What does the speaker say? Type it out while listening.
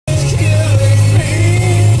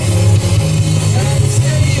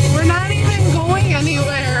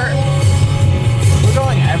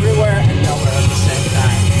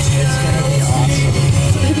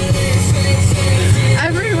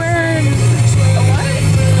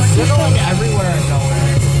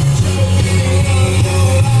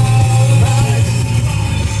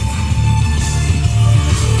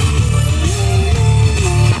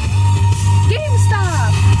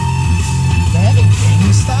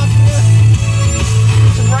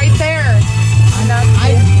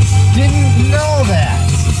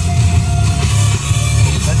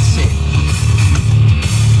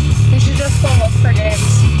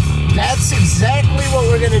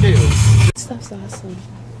is awesome.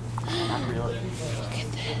 Not really. Look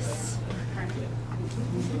at this.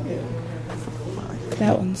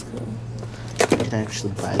 That one's cool. You can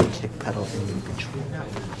actually buy the kick pedal and you can tune it out.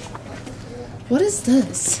 What is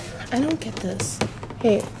this? I don't get this.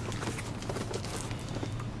 Hey.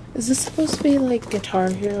 Is this supposed to be like Guitar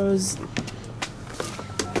Heroes?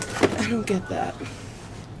 I don't get that.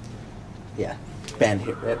 Yeah. Band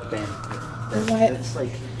here. Band here. That's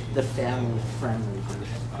like the family friendly version.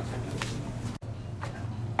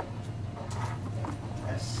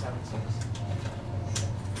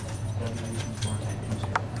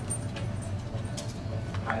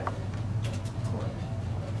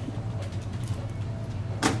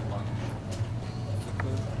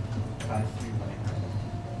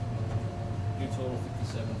 New total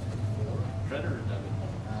 57.54. Credit or debit?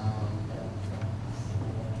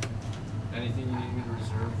 Anything you need me to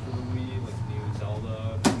reserve for the Wii, like New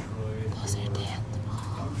Zelda, Metroid,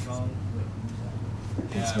 Armstrong?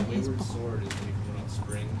 Yeah, Wayward Sword is when you come out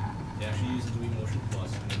spring. They actually use the Wii Motion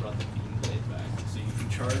Plus and they brought the beam blade back. So you can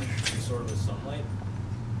charge your sword with sunlight,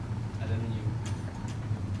 and then when you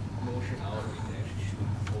motion out, you can actually shoot,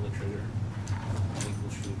 pull the trigger. I think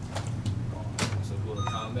we'll shoot. So go to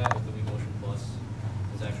combat with the Wii Motion Plus.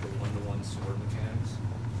 There's actual one-to-one sword mechanics.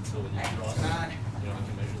 So when you cross it, you know, you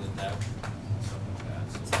can measure the depth and stuff like that.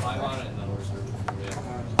 So 5 on it and then we'll reserve it for you.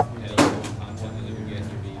 And a little content that you can get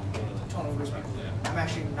to be one of the first people there. I'm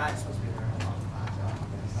actually not supposed to be there.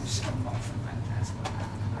 I'm just coming off from my task.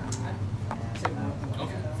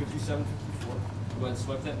 Okay, 57, 54. Go ahead and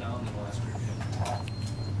swipe that down and then we'll ask for your pin.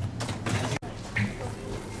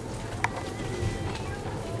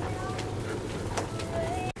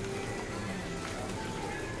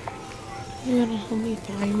 You wanna help me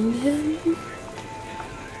find him?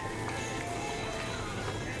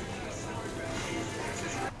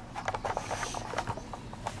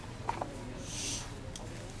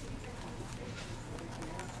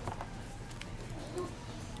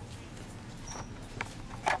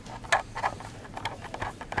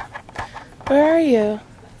 Where are you?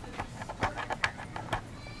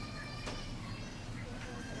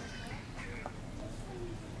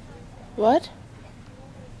 What?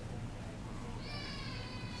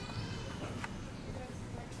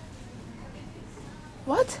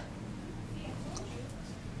 What?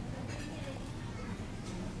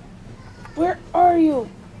 Where are you?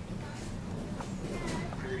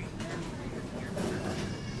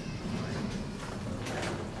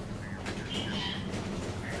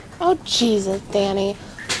 Oh, Jesus, Danny.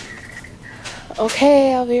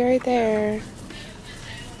 Okay, I'll be right there.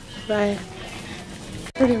 Bye.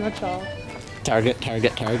 Pretty much all. Target.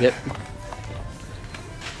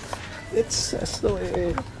 It's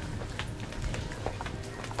Cecily.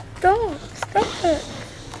 Don't stop it.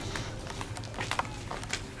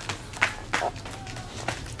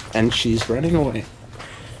 And she's running away.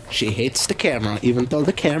 She hates the camera, even though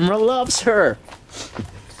the camera loves her.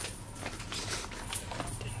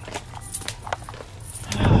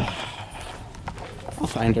 I'll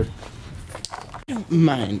find her. Don't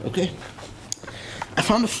mind, okay? I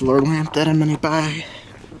found a floor lamp that I'm gonna buy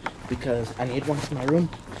because I need one for my room.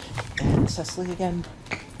 And Cecily again.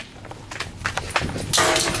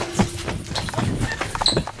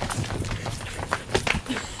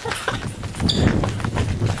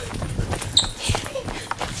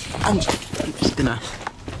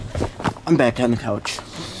 I'm back on the couch.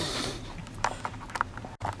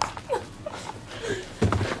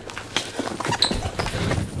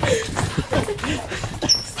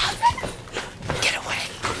 Get away.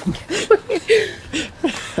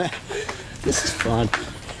 This is fun.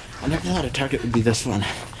 I never thought a Target would be this fun.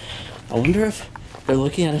 I wonder if they're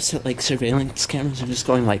looking at us at like surveillance cameras and just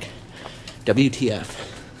going like, WTF.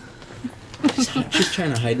 She's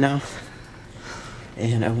trying to hide now.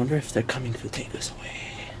 And I wonder if they're coming to take us away.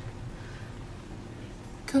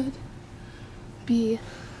 Could be.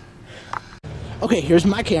 Okay, here's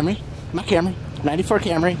my Camry. 94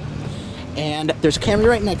 Camry. And there's a Camry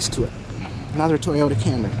right next to it. Another Toyota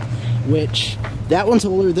Camry. Which, that one's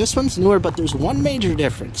older, this one's newer, but there's one major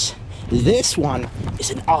difference. This one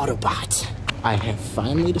is an Autobot. I have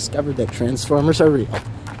finally discovered that Transformers are real.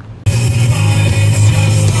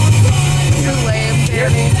 You're lame,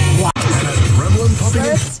 Jeremy. Wow.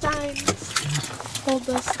 Steins. Hold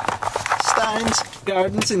this. Steins,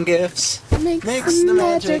 gardens and gifts. Makes the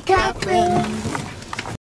magic happen.